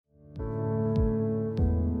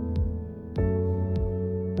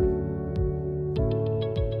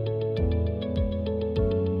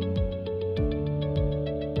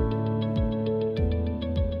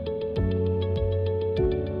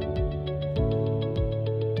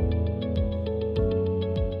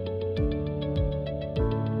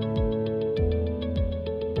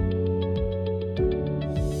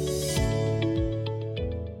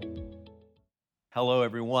Hello,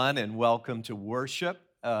 everyone, and welcome to worship.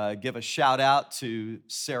 Give a shout out to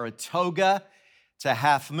Saratoga, to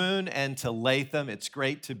Half Moon, and to Latham. It's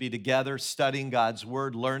great to be together, studying God's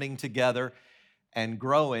Word, learning together, and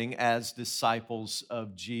growing as disciples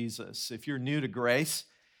of Jesus. If you're new to Grace,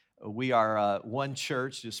 we are one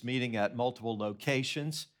church just meeting at multiple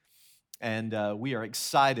locations, and we are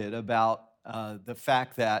excited about the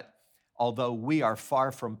fact that although we are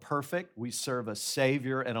far from perfect, we serve a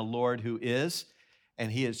Savior and a Lord who is,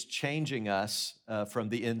 and He is changing us from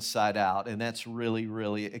the inside out, and that's really,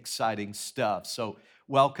 really exciting stuff. So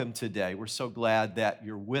welcome today. We're so glad that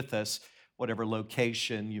you're with us, whatever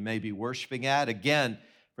location you may be worshiping at. Again,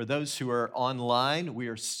 for those who are online, we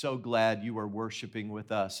are so glad you are worshiping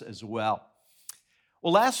with us as well.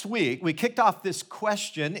 Well, last week, we kicked off this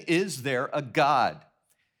question, is there a God?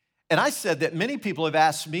 And I said that many people have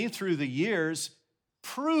asked me through the years,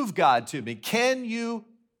 prove God to me. Can you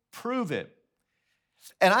prove it?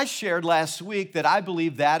 And I shared last week that I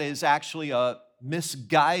believe that is actually a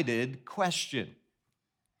misguided question.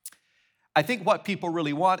 I think what people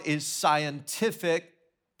really want is scientific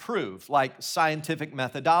proof, like scientific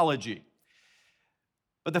methodology.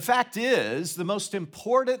 But the fact is, the most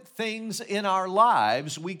important things in our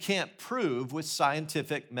lives we can't prove with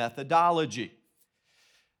scientific methodology.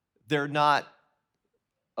 They're not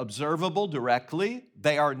observable directly,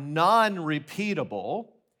 they are non-repeatable,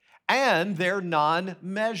 and they're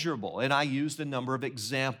non-measurable. And I used a number of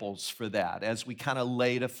examples for that as we kind of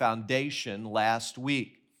laid a foundation last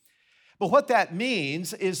week. But what that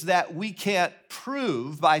means is that we can't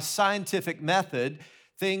prove by scientific method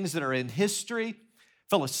things that are in history,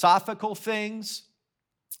 philosophical things,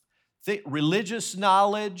 religious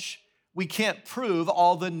knowledge. We can't prove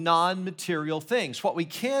all the non-material things. What we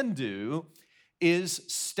can do is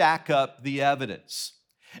stack up the evidence.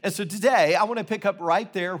 And so today, I want to pick up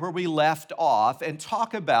right there where we left off and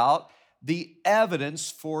talk about the evidence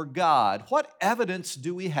for God. What evidence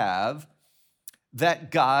do we have that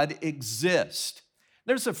God exists?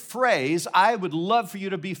 There's a phrase I would love for you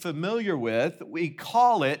to be familiar with. We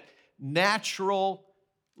call it natural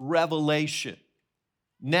revelation.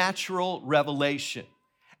 Natural revelation.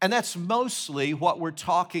 And that's mostly what we're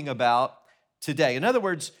talking about today. In other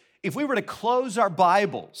words, if we were to close our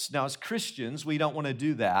Bibles, now as Christians, we don't want to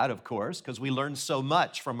do that, of course, because we learn so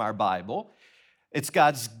much from our Bible. It's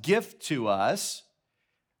God's gift to us.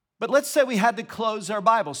 But let's say we had to close our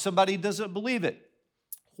Bible. Somebody doesn't believe it.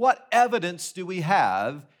 What evidence do we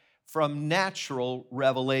have from natural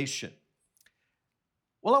revelation?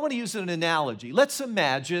 Well, I want to use an analogy. Let's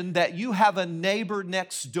imagine that you have a neighbor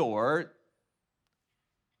next door.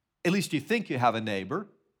 At least you think you have a neighbor,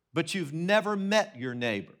 but you've never met your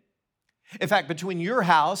neighbor. In fact, between your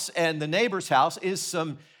house and the neighbor's house is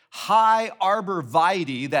some high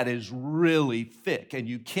arborvitae that is really thick, and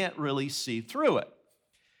you can't really see through it.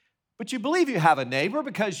 But you believe you have a neighbor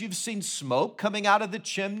because you've seen smoke coming out of the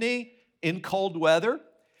chimney in cold weather.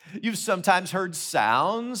 You've sometimes heard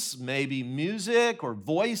sounds, maybe music or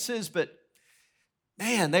voices, but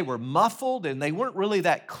man, they were muffled and they weren't really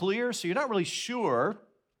that clear, so you're not really sure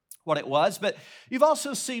what it was. But you've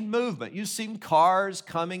also seen movement. You've seen cars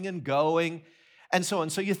coming and going and so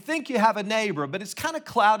on. So you think you have a neighbor, but it's kind of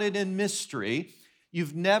clouded in mystery.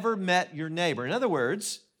 You've never met your neighbor. In other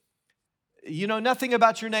words, you know nothing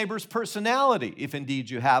about your neighbor's personality, if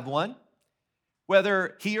indeed you have one,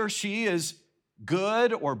 whether he or she is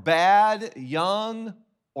good or bad, young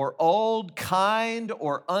or old, kind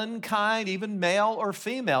or unkind, even male or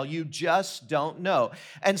female. You just don't know.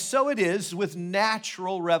 And so it is with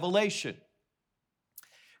natural revelation.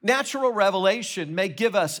 Natural revelation may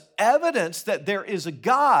give us evidence that there is a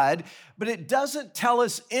God, but it doesn't tell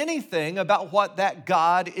us anything about what that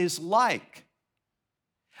God is like.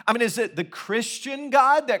 I mean, is it the Christian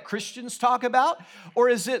God that Christians talk about? Or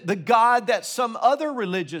is it the God that some other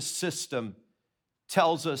religious system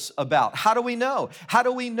tells us about? How do we know? How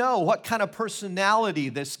do we know what kind of personality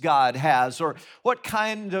this God has or what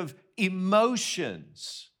kind of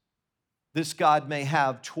emotions this God may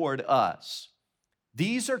have toward us?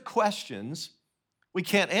 These are questions we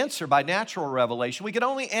can't answer by natural revelation. We can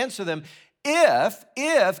only answer them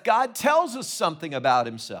if God tells us something about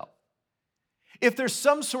Himself. If there's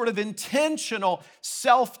some sort of intentional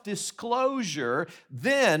self-disclosure,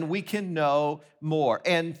 then we can know more.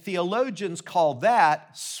 And theologians call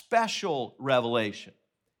that special revelation.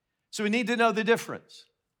 So we need to know the difference.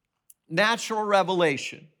 Natural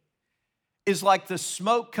revelation is like the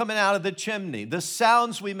smoke coming out of the chimney, the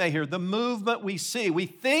sounds we may hear, the movement we see. We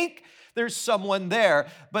think there's someone there,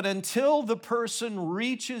 but until the person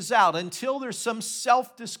reaches out, until there's some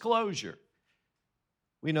self-disclosure,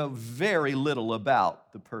 We know very little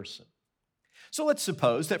about the person. So let's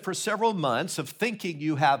suppose that for several months of thinking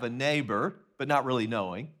you have a neighbor, but not really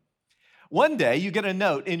knowing, one day you get a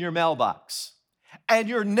note in your mailbox, and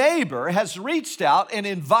your neighbor has reached out and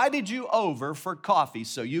invited you over for coffee.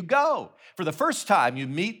 So you go. For the first time, you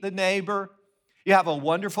meet the neighbor, you have a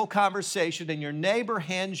wonderful conversation, and your neighbor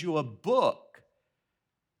hands you a book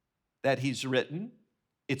that he's written.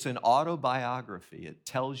 It's an autobiography. It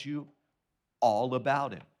tells you all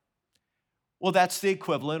about him. Well, that's the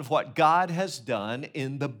equivalent of what God has done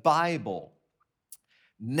in the Bible.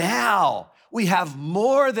 Now we have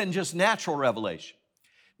more than just natural revelation.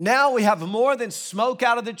 Now we have more than smoke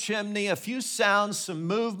out of the chimney, a few sounds, some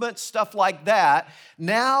movement, stuff like that.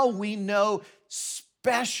 Now we know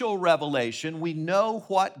special revelation. We know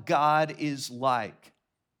what God is like.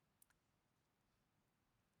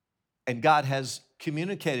 And God has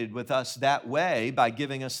communicated with us that way by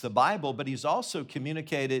giving us the Bible, but he's also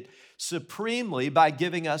communicated supremely by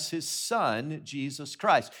giving us his Son, Jesus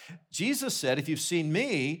Christ. Jesus said, if you've seen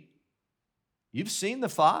me, you've seen the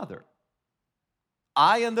Father.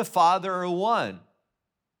 I and the Father are one.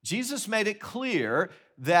 Jesus made it clear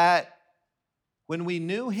that when we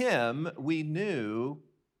knew him, we knew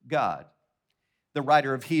God. The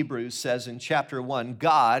writer of Hebrews says in chapter 1,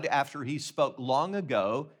 God, after he spoke long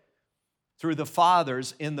ago through the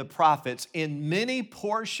fathers in the prophets, in many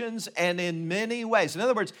portions and in many ways. In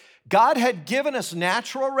other words, God had given us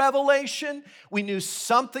natural revelation. We knew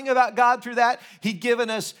something about God through that. He'd given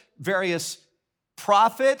us various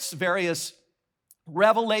prophets, various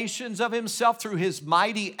revelations of himself through his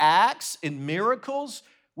mighty acts and miracles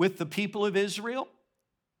with the people of Israel.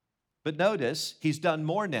 But notice, he's done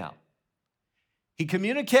more now. He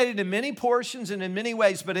communicated in many portions and in many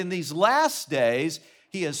ways, but in these last days,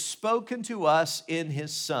 he has spoken to us in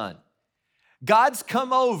his Son. God's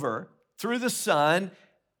come over through the Son,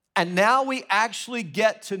 and now we actually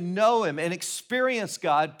get to know him and experience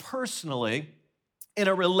God personally in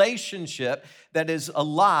a relationship that is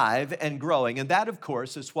alive and growing. And that, of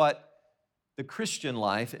course, is what the Christian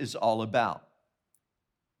life is all about.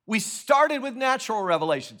 We started with natural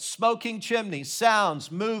revelation, smoking chimneys,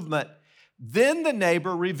 sounds, movement. Then the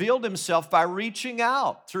neighbor revealed himself by reaching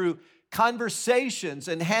out through conversations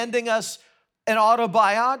and handing us an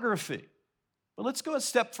autobiography. But let's go a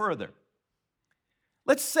step further.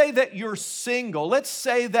 Let's say that you're single. Let's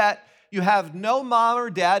say that you have no mom or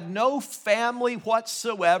dad, no family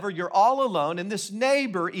whatsoever. You're all alone, and this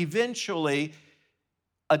neighbor eventually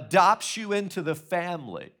adopts you into the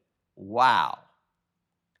family. Wow.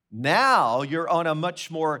 Now you're on a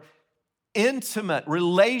much more intimate,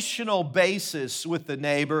 relational basis with the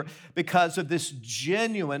neighbor because of this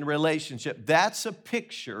genuine relationship. That's a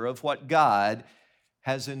picture of what God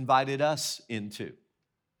has invited us into.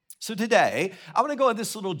 So today, I want to go on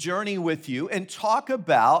this little journey with you and talk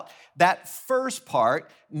about that first part,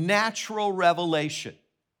 natural revelation.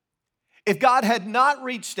 If God had not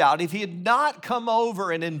reached out, if he had not come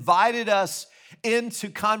over and invited us into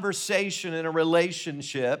conversation and a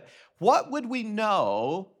relationship, what would we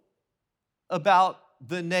know about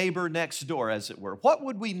the neighbor next door, as it were? What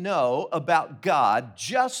would we know about God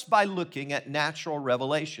just by looking at natural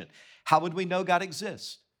revelation? How would we know God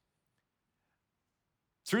exists?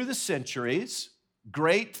 Through the centuries,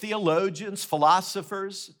 great theologians,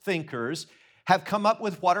 philosophers, thinkers have come up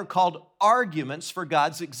with what are called arguments for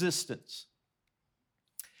God's existence.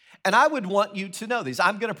 And I would want you to know these.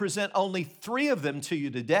 I'm going to present only 3 of them to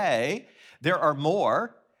you today. There are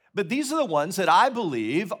more, but these are the ones that I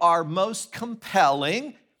believe are most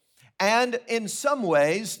compelling and in some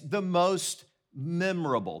ways the most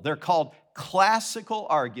memorable. They're called classical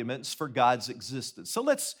arguments for God's existence. So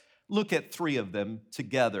let's look at 3 of them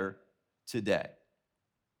together today.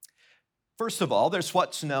 First of all, there's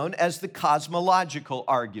what's known as the cosmological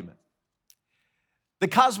argument. The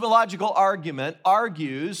cosmological argument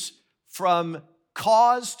argues from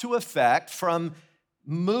cause to effect, from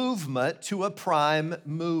movement to a prime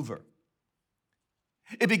mover.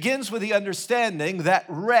 It begins with the understanding that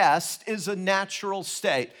rest is a natural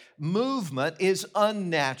state. Movement is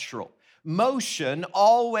unnatural. Motion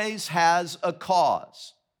always has a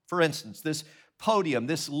cause. For instance, this podium,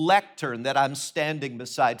 this lectern that I'm standing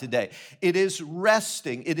beside today, it is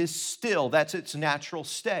resting, it is still, that's its natural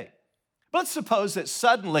state. But let's suppose that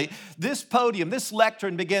suddenly this podium, this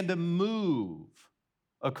lectern began to move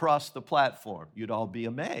across the platform. You'd all be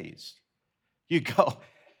amazed. You go,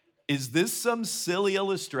 is this some silly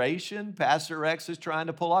illustration Pastor Rex is trying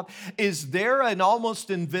to pull off? Is there an almost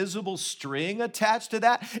invisible string attached to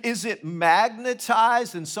that? Is it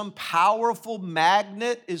magnetized and some powerful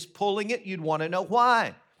magnet is pulling it? You'd want to know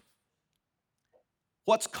why.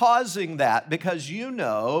 What's causing that? Because you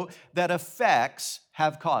know that effects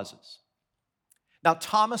have causes. Now,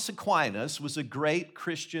 Thomas Aquinas was a great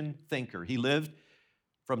Christian thinker. He lived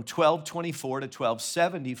from 1224 to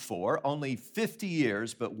 1274, only 50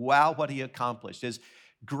 years, but wow, what he accomplished. His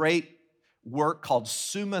great work called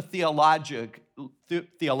Summa Theologica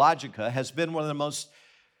has been one of the most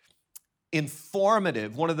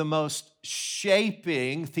informative, one of the most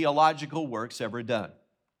shaping theological works ever done.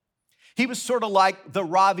 He was sort of like the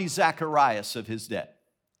Ravi Zacharias of his day.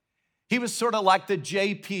 He was sort of like the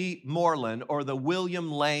J.P. Moreland or the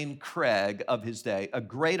William Lane Craig of his day, a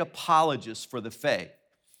great apologist for the faith.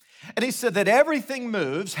 And he said that everything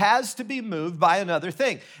moves, has to be moved by another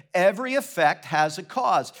thing. Every effect has a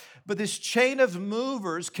cause. But this chain of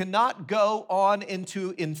movers cannot go on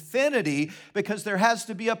into infinity because there has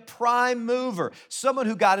to be a prime mover, someone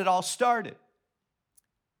who got it all started.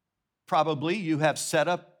 Probably you have set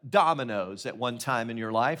up dominoes at one time in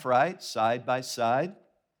your life, right? Side by side.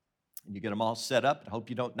 And you get them all set up and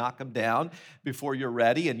hope you don't knock them down before you're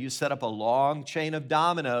ready. And you set up a long chain of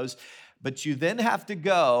dominoes. But you then have to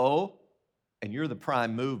go, and you're the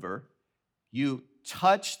prime mover. You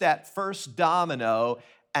touch that first domino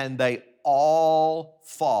and they all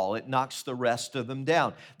fall. It knocks the rest of them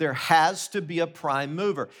down. There has to be a prime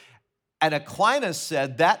mover. And Aquinas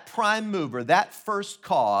said that prime mover, that first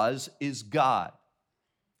cause, is God.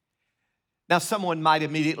 Now, someone might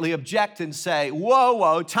immediately object and say,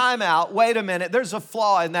 whoa, time out, wait a minute, there's a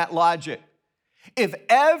flaw in that logic. If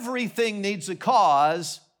everything needs a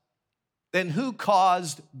cause, then who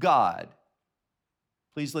caused God?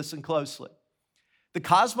 Please listen closely. The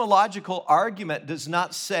cosmological argument does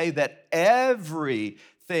not say that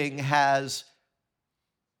everything has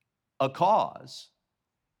a cause.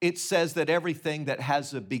 It says that everything that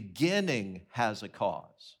has a beginning has a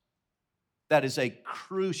cause. That is a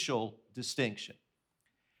crucial distinction.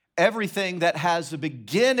 Everything that has a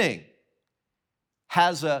beginning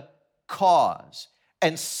has a cause.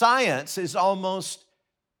 And science is almost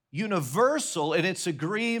universal in its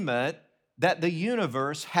agreement that the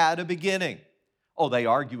universe had a beginning. Oh, they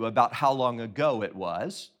argue about how long ago it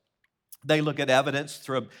was. They look at evidence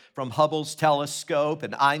from Hubble's telescope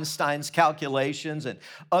and Einstein's calculations and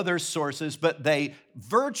other sources, but they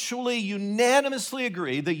virtually unanimously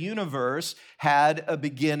agree the universe had a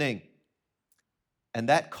beginning. And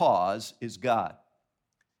that cause is God.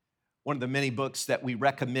 One of the many books that we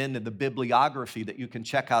recommend in the bibliography that you can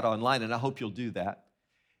check out online, and I hope you'll do that,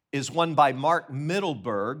 is one by Mark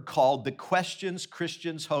Mittelberg called The Questions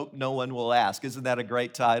Christians Hope No One Will Ask. Isn't that a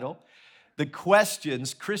great title? The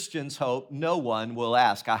questions Christians hope no one will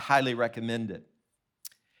ask. I highly recommend it.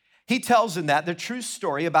 He tells in that the true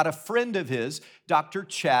story about a friend of his, Dr.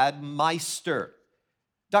 Chad Meister.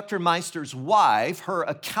 Dr. Meister's wife, her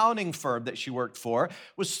accounting firm that she worked for,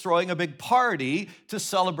 was throwing a big party to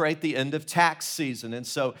celebrate the end of tax season. And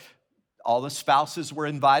so all the spouses were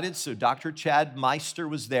invited, so Dr. Chad Meister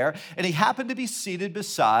was there, and he happened to be seated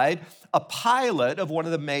beside a pilot of one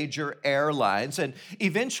of the major airlines. And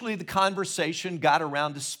eventually the conversation got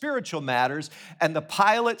around to spiritual matters, and the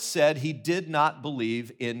pilot said he did not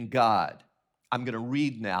believe in God. I'm going to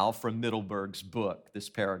read now from Mittelberg's book, this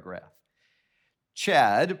paragraph.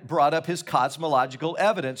 Chad brought up his cosmological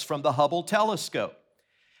evidence from the Hubble telescope,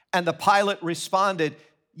 and the pilot responded,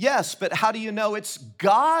 "Yes, but how do you know it's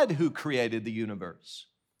God who created the universe?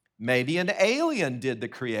 Maybe an alien did the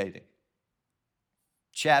creating."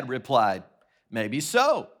 Chad replied, "Maybe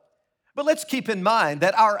so. But let's keep in mind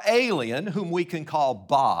that our alien, whom we can call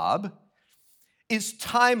Bob, is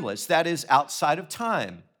timeless, that is, outside of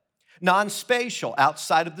time, non-spatial,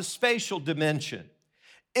 outside of the spatial dimension,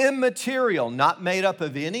 immaterial, not made up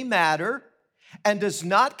of any matter, and does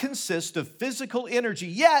not consist of physical energy,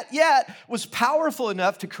 yet was powerful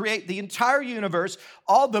enough to create the entire universe,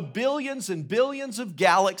 all the billions and billions of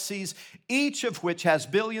galaxies, each of which has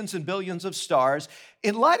billions and billions of stars.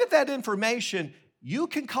 In light of that information, you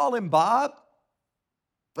can call him Bob,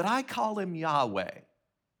 but I call him Yahweh.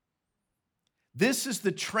 This is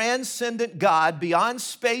the transcendent God beyond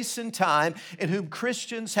space and time in whom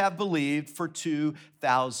Christians have believed for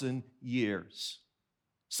 2,000 years.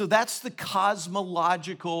 So that's the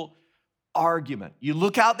cosmological argument. You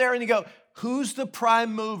look out there and you go, who's the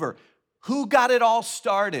prime mover? Who got it all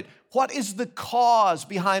started? What is the cause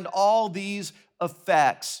behind all these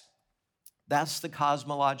effects? That's the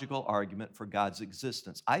cosmological argument for God's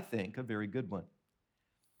existence. I think a very good one.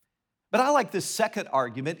 But I like this second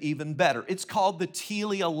argument even better. It's called the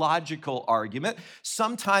teleological argument,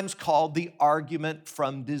 sometimes called the argument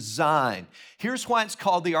from design. Here's why it's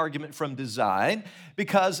called the argument from design,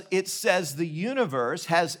 because it says the universe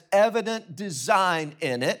has evident design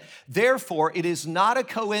in it. Therefore, it is not a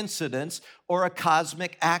coincidence or a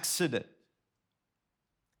cosmic accident.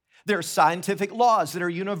 There are scientific laws that are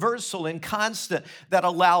universal and constant that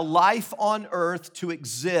allow life on earth to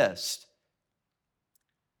exist.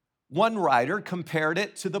 One writer compared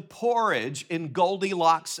it to the porridge in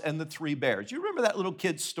Goldilocks and the Three Bears. You remember that little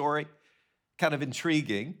kid's story? Kind of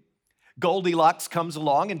intriguing. Goldilocks comes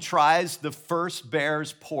along and tries the first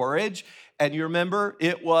bear's porridge, and you remember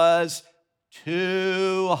it was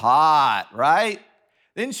too hot, right?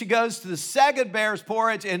 Then she goes to the second bear's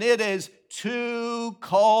porridge, and it is too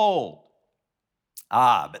cold.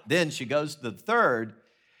 But then she goes to the third,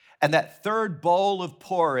 and that third bowl of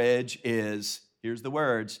porridge is, here's the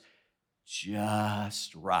words,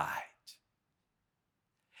 just right.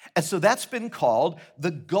 And so that's been called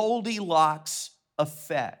the Goldilocks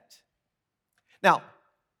effect. Now,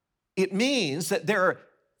 it means that there are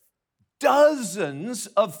dozens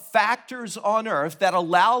of factors on earth that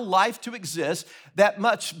allow life to exist that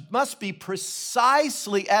must be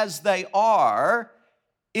precisely as they are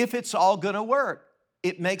if it's all going to work.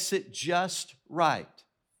 It makes it just right.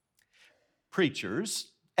 Preachers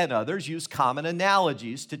and others use common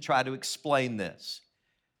analogies to try to explain this.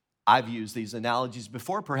 I've used these analogies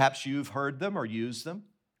before. Perhaps you've heard them or used them.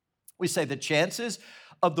 We say the chances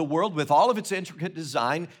of the world with all of its intricate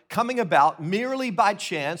design coming about merely by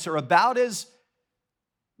chance are about as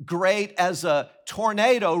great as a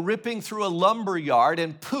tornado ripping through a lumber yard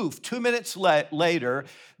and poof, 2 minutes later,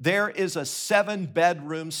 there is a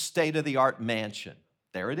 7-bedroom state-of-the-art mansion.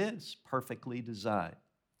 There it is, perfectly designed.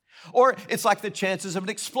 Or it's like the chances of an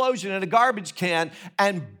explosion in a garbage can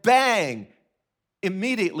and bang,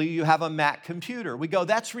 immediately you have a Mac computer. We go,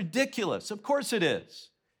 that's ridiculous. Of course it is.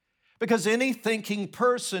 Because any thinking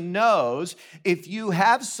person knows if you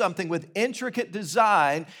have something with intricate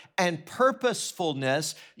design and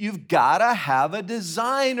purposefulness, you've got to have a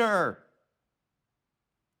designer.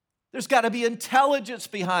 There's got to be intelligence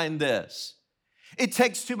behind this. It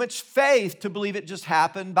takes too much faith to believe it just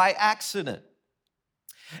happened by accident.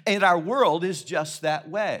 And our world is just that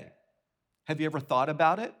way. Have you ever thought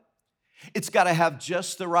about it? It's got to have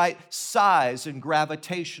just the right size and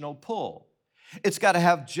gravitational pull. It's got to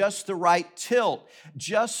have just the right tilt,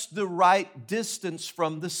 just the right distance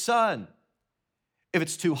from the sun. If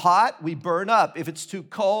it's too hot, we burn up. If it's too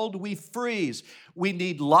cold, we freeze. We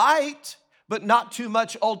need light, but not too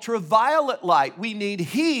much ultraviolet light. We need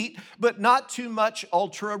heat, but not too much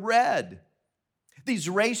ultra-red. These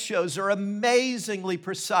ratios are amazingly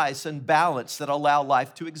precise and balanced that allow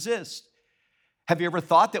life to exist. Have you ever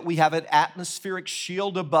thought that we have an atmospheric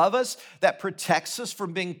shield above us that protects us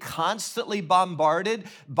from being constantly bombarded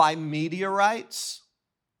by meteorites?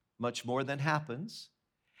 Much more than happens.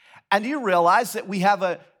 And you realize that we have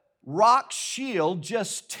a rock shield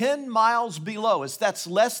just 10 miles below us. That's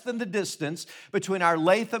less than the distance between our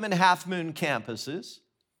Latham and Half Moon campuses.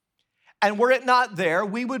 And were it not there,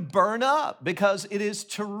 we would burn up because it is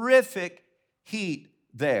terrific heat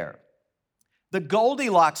there. The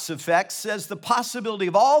Goldilocks effect says the possibility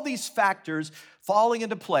of all these factors falling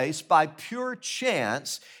into place by pure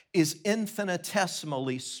chance is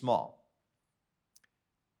infinitesimally small.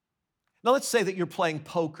 Now, let's say that you're playing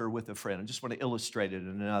poker with a friend. I just want to illustrate it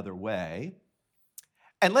in another way.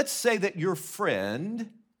 And let's say that your friend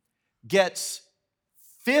gets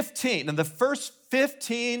 15, and the first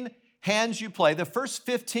 15 hands you play, the first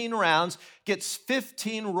 15 rounds, gets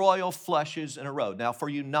 15 royal flushes in a row. Now, for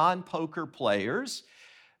you non-poker players,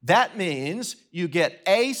 that means you get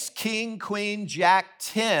ace, king, queen, jack,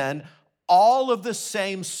 10, all of the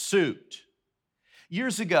same suit.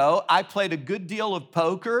 Years ago, I played a good deal of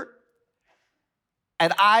poker,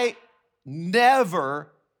 and I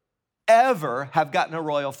never, ever have gotten a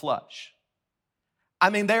royal flush. I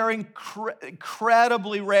mean, they're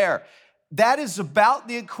incredibly rare. That is about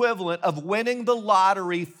the equivalent of winning the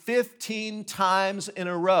lottery 15 times in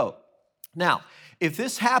a row. Now, if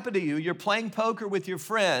this happened to you, you're playing poker with your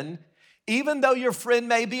friend, even though your friend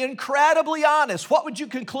may be incredibly honest, what would you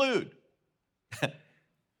conclude?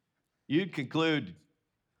 You'd conclude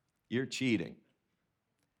you're cheating.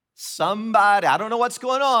 Somebody, I don't know what's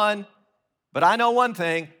going on, but I know one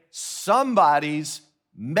thing, somebody's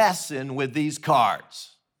messing with these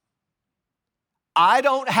cards. I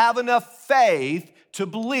don't have enough faith to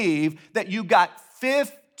believe that you got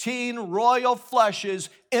 15 royal flushes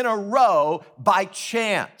in a row by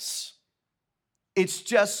chance. It's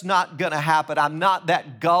just not gonna happen. I'm not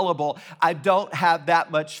that gullible. I don't have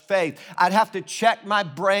that much faith. I'd have to check my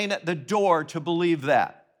brain at the door to believe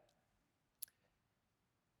that.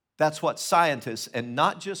 That's what scientists, and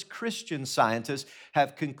not just Christian scientists,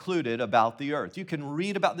 have concluded about the earth. You can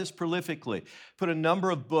read about this prolifically. Put a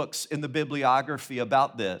number of books in the bibliography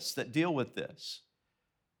about this that deal with this.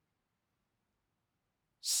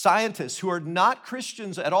 Scientists who are not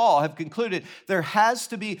Christians at all have concluded there has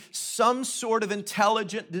to be some sort of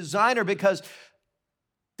intelligent designer because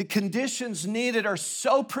the conditions needed are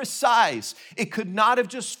so precise, it could not have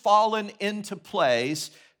just fallen into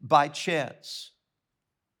place by chance.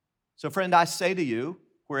 So, friend, I say to you,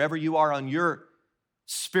 wherever you are on your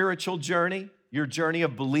spiritual journey, your journey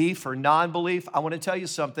of belief or non-belief, I want to tell you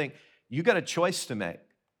something. You got a choice to make.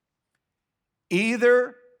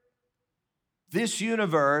 Either this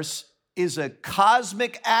universe is a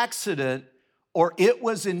cosmic accident or it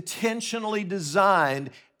was intentionally designed.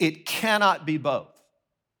 It cannot be both.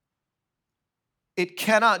 It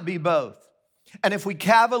cannot be both. And if we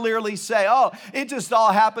cavalierly say, oh, it just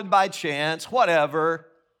all happened by chance, whatever,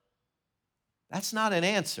 that's not an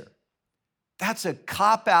answer. That's a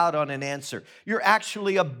cop-out on an answer. You're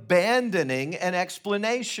actually abandoning an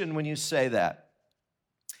explanation when you say that.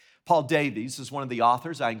 Paul Davies is one of the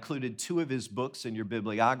authors. I included 2 of his books in your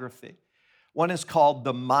bibliography. One is called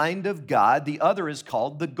The Mind of God. The other is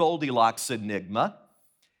called The Goldilocks Enigma.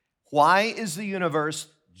 Why is the universe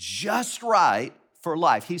just right for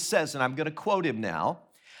life? He says, and I'm going to quote him now,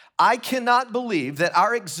 I cannot believe that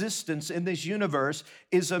our existence in this universe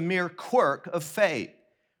is a mere quirk of fate.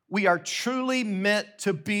 We are truly meant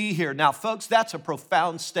to be here. Now, folks, that's a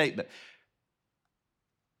profound statement.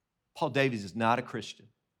 Paul Davies is not a Christian.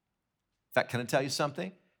 In fact, can I tell you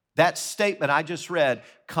something? That statement I just read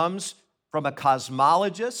comes from a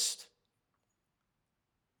cosmologist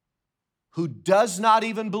who does not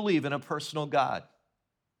even believe in a personal God.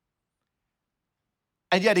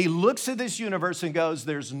 And yet he looks at this universe and goes,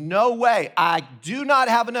 there's no way, I do not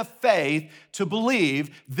have enough faith to believe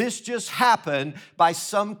this just happened by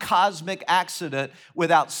some cosmic accident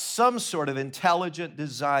without some sort of intelligent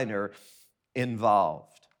designer involved.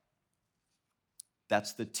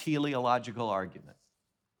 That's the teleological argument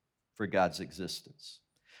for God's existence.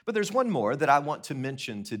 But there's one more that I want to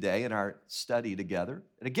mention today in our study together.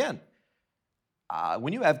 And again,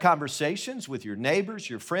 when you have conversations with your neighbors,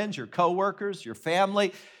 your friends, your coworkers, your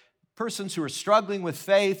family, persons who are struggling with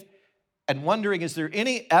faith and wondering, is there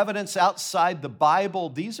any evidence outside the Bible?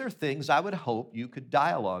 These are things I would hope you could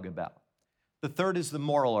dialogue about. The third is the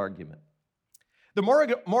moral argument. The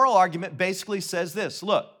moral argument basically says this,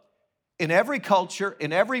 look, in every culture,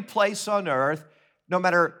 in every place on earth, no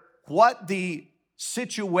matter what the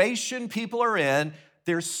situation people are in,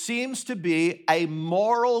 there seems to be a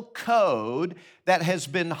moral code that has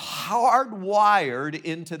been hardwired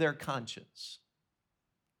into their conscience.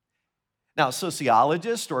 Now, a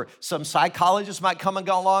sociologist or some psychologist might come and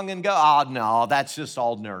go along and go, oh, no, that's just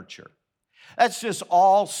all nurture. That's just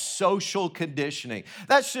all social conditioning.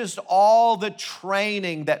 That's just all the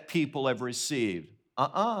training that people have received.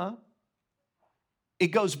 It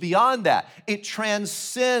goes beyond that. It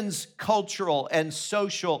transcends cultural and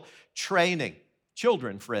social training.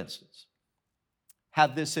 Children, for instance,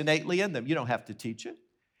 have this innately in them. You don't have to teach it.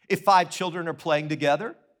 If 5 children are playing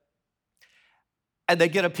together and they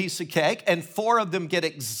get a piece of cake and 4 of them get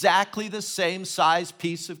exactly the same size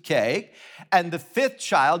piece of cake and the 5th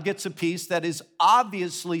child gets a piece that is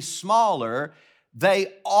obviously smaller,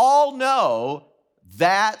 they all know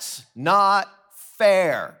that's not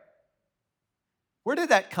fair. Where did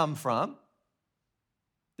that come from?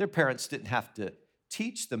 Their parents didn't have to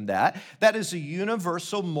teach them that. That is a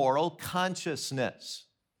universal moral consciousness.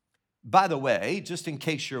 By the way, just in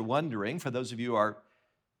case you're wondering, for those of you who are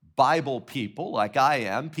Bible people like I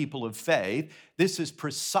am, people of faith, this is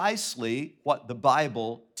precisely what the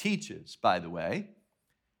Bible teaches, by the way.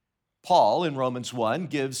 Paul in Romans 1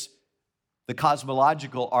 gives the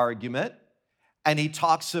cosmological argument, and he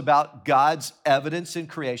talks about God's evidence in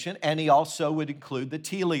creation, and he also would include the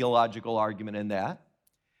teleological argument in that.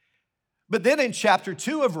 But then in chapter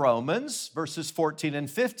 2 of Romans, verses 14 and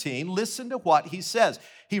 15, listen to what he says.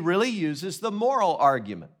 He really uses the moral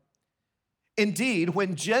argument. Indeed,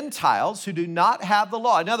 when Gentiles who do not have the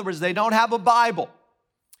law, in other words, they don't have a Bible,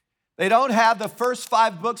 they don't have the first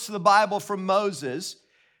 5 books of the Bible from Moses,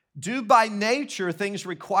 do by nature things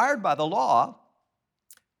required by the law,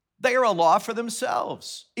 they are a law for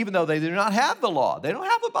themselves, even though they do not have the law. They don't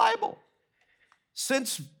have a Bible.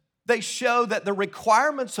 Since they show that the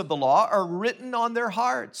requirements of the law are written on their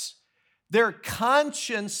hearts. Their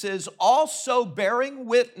consciences also bearing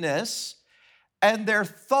witness, and their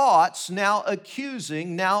thoughts now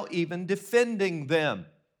accusing, now even defending them.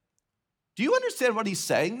 Do you understand what he's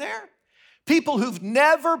saying there? People who've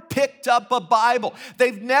never picked up a Bible.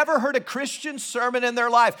 They've never heard a Christian sermon in their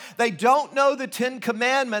life. They don't know the 10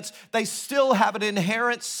 Commandments. They still have an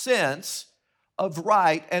inherent sense of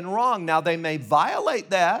right and wrong. Now, they may violate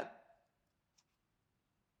that,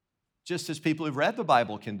 just as people who've read the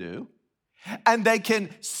Bible can do. And they can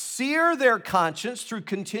sear their conscience through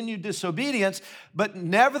continued disobedience, but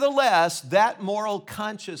nevertheless, that moral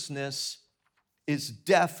consciousness is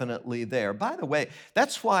definitely there. By the way,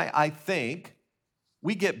 that's why I think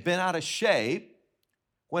we get bent out of shape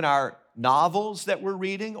when our novels that we're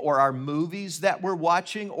reading or our movies that we're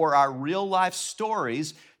watching or our real life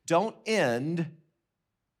stories don't end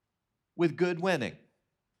with good winning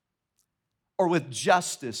or with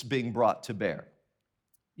justice being brought to bear.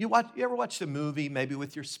 You ever watched a movie maybe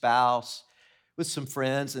with your spouse, with some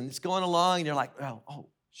friends, and it's going along and you're like, oh,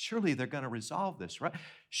 surely they're going to resolve this, right?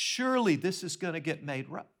 Surely this is going to get made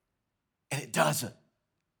right. And it doesn't.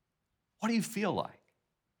 What do you feel like?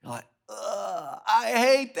 You're like, I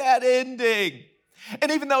hate that ending.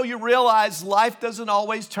 And even though you realize life doesn't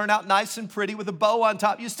always turn out nice and pretty with a bow on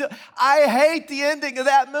top, I hate the ending of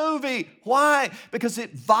that movie. Why? Because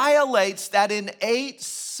it violates that innate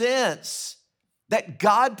sense that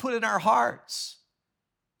God put in our hearts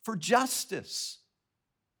for justice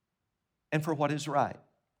and for what is right.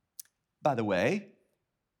 By the way,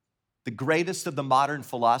 the greatest of the modern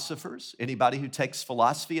philosophers, anybody who takes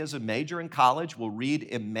philosophy as a major in college will read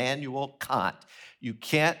Immanuel Kant. You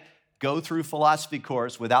can't go through philosophy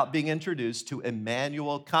course without being introduced to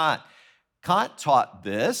Immanuel Kant. Kant taught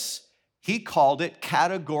this. He called it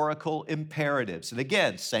categorical imperatives. And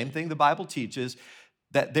again, same thing the Bible teaches,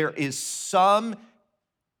 that there is some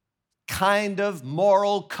kind of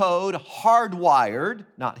moral code hardwired,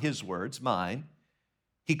 not his words, mine.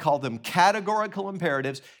 He called them categorical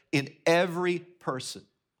imperatives in every person.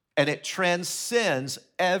 And it transcends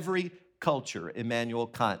every culture, Immanuel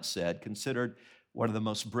Kant said, considered one of the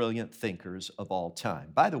most brilliant thinkers of all time.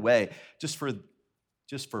 By the way, just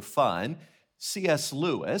for fun, C.S.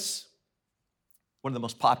 Lewis, one of the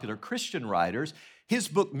most popular Christian writers, his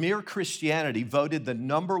book, Mere Christianity, voted the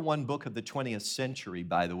 #1 book of the 20th century,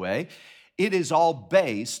 by the way. It is all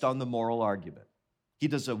based on the moral argument. He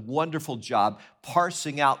does a wonderful job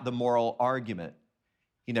parsing out the moral argument.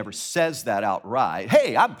 He never says that outright.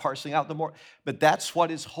 Hey, I'm parsing out the moral, but that's what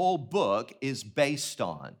his whole book is based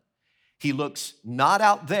on. He looks not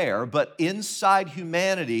out there, but inside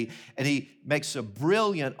humanity, and he makes a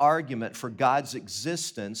brilliant argument for God's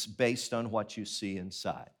existence based on what you see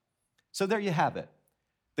inside. So there you have it.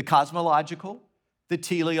 The cosmological, the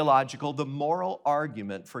teleological, the moral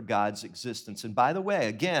argument for God's existence. And by the way,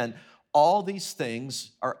 again, all these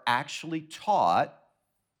things are actually taught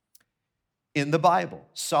in the Bible.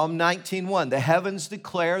 Psalm 19:1, the heavens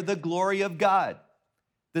declare the glory of God.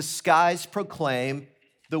 The skies proclaim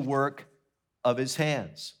the work of his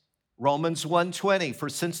hands. Romans 1:20, for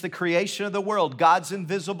since the creation of the world, God's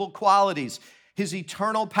invisible qualities, his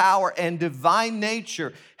eternal power and divine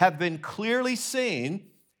nature have been clearly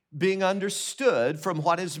seen, being understood from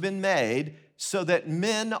what has been made, so that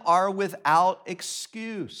men are without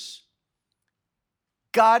excuse.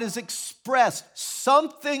 God has expressed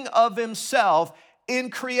something of himself in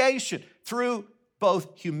creation through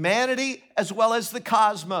both humanity as well as the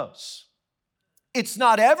cosmos. It's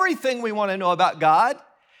not everything we want to know about God.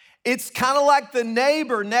 It's kind of like the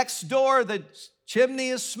neighbor next door. The chimney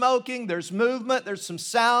is smoking, there's movement, there's some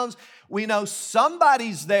sounds. We know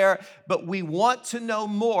somebody's there, but we want to know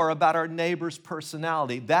more about our neighbor's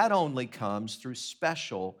personality. That only comes through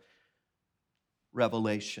special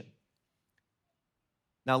revelation.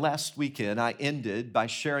 Now, last weekend, I ended by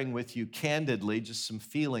sharing with you candidly just some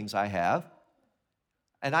feelings I have.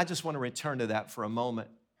 And I just want to return to that for a moment.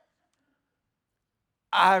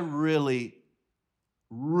 I really,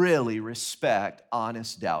 really respect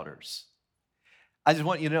honest doubters. I just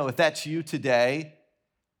want you to know, if that's you today,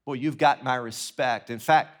 boy, you've got my respect. In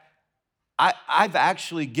fact, I've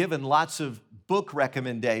actually given lots of book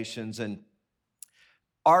recommendations and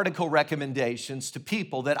article recommendations to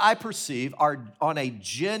people that I perceive are on a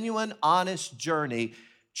genuine, honest journey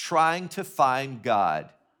trying to find God.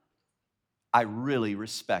 I really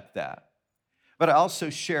respect that. But I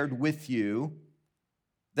also shared with you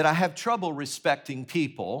that I have trouble respecting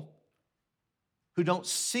people who don't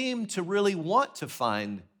seem to really want to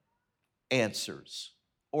find answers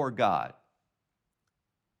or God.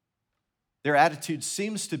 Their attitude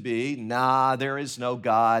seems to be, nah, there is no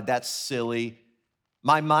God, that's silly.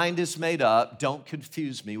 My mind is made up, don't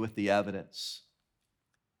confuse me with the evidence.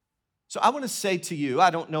 So I want to say to you, I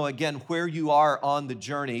don't know again where you are on the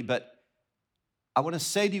journey, but I want to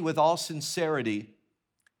say to you with all sincerity,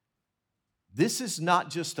 this is not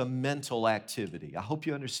just a mental activity. I hope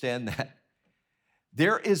you understand that.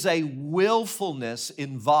 There is a willfulness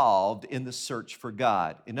involved in the search for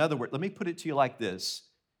God. In other words, let me put it to you like this.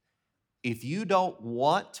 If you don't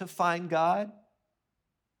want to find God,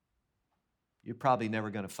 you're probably never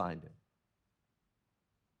going to find him.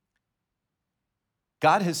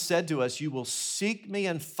 God has said to us, you will seek me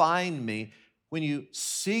and find me when you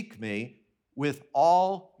seek me with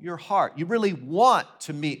all your heart. You really want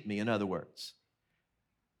to meet me, in other words.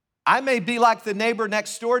 I may be like the neighbor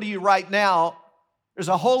next door to you right now. There's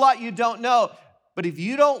a whole lot you don't know. But if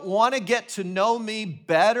you don't want to get to know me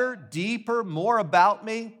better, deeper, more about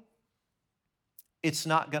me, it's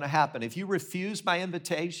not going to happen. If you refuse my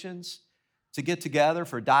invitations to get together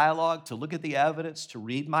for dialogue, to look at the evidence, to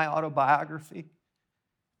read my autobiography,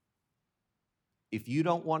 if you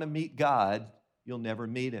don't want to meet God, you'll never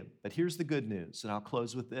meet him. But here's the good news, and I'll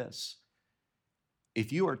close with this.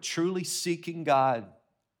 If you are truly seeking God,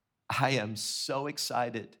 I am so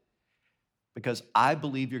excited because I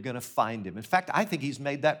believe you're going to find him. In fact, I think he's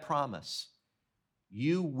made that promise.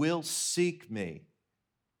 You will seek me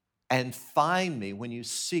and find me when you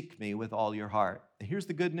seek me with all your heart. And here's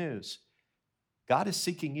the good news. God is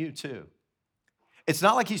seeking you too. It's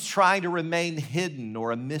not like he's trying to remain hidden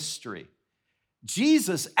or a mystery.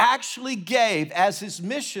 Jesus actually gave as his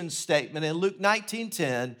mission statement in Luke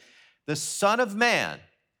 19:10, the Son of Man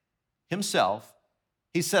himself,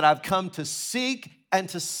 he said, I've come to seek and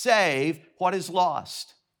to save what is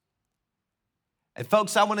lost. And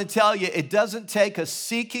folks, I want to tell you, it doesn't take a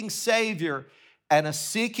seeking Savior and a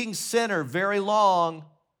seeking sinner very long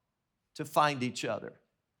to find each other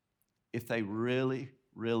if they really,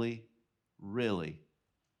 really, really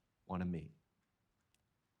want to meet.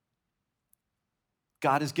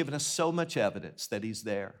 God has given us so much evidence that he's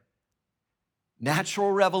there.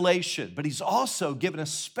 Natural revelation, but he's also given us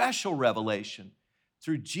special revelation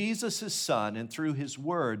through Jesus, his Son, and through his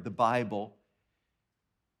word, the Bible.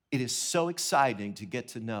 It is so exciting to get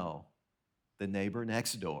to know the neighbor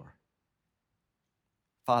next door.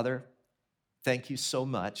 Father, thank you so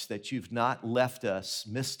much that you've not left us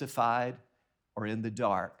mystified or in the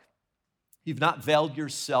dark. You've not veiled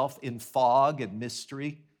yourself in fog and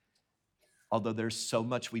mystery, although there's so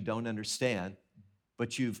much we don't understand,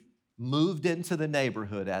 but you've moved into the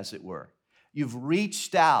neighborhood, as it were. You've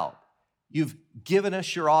reached out. You've given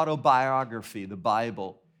us your autobiography, the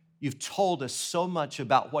Bible. You've told us so much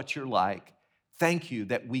about what you're like. Thank you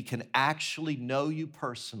that we can actually know you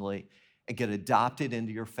personally and get adopted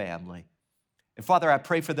into your family. And Father, I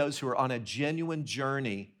pray for those who are on a genuine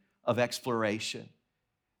journey of exploration,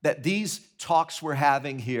 that these talks we're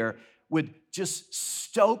having here would just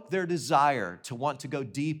stoke their desire to want to go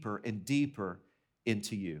deeper and deeper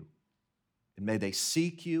into you. And may they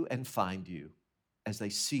seek you and find you as they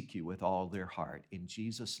seek you with all their heart. In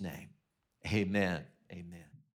Jesus' name, amen. Amen.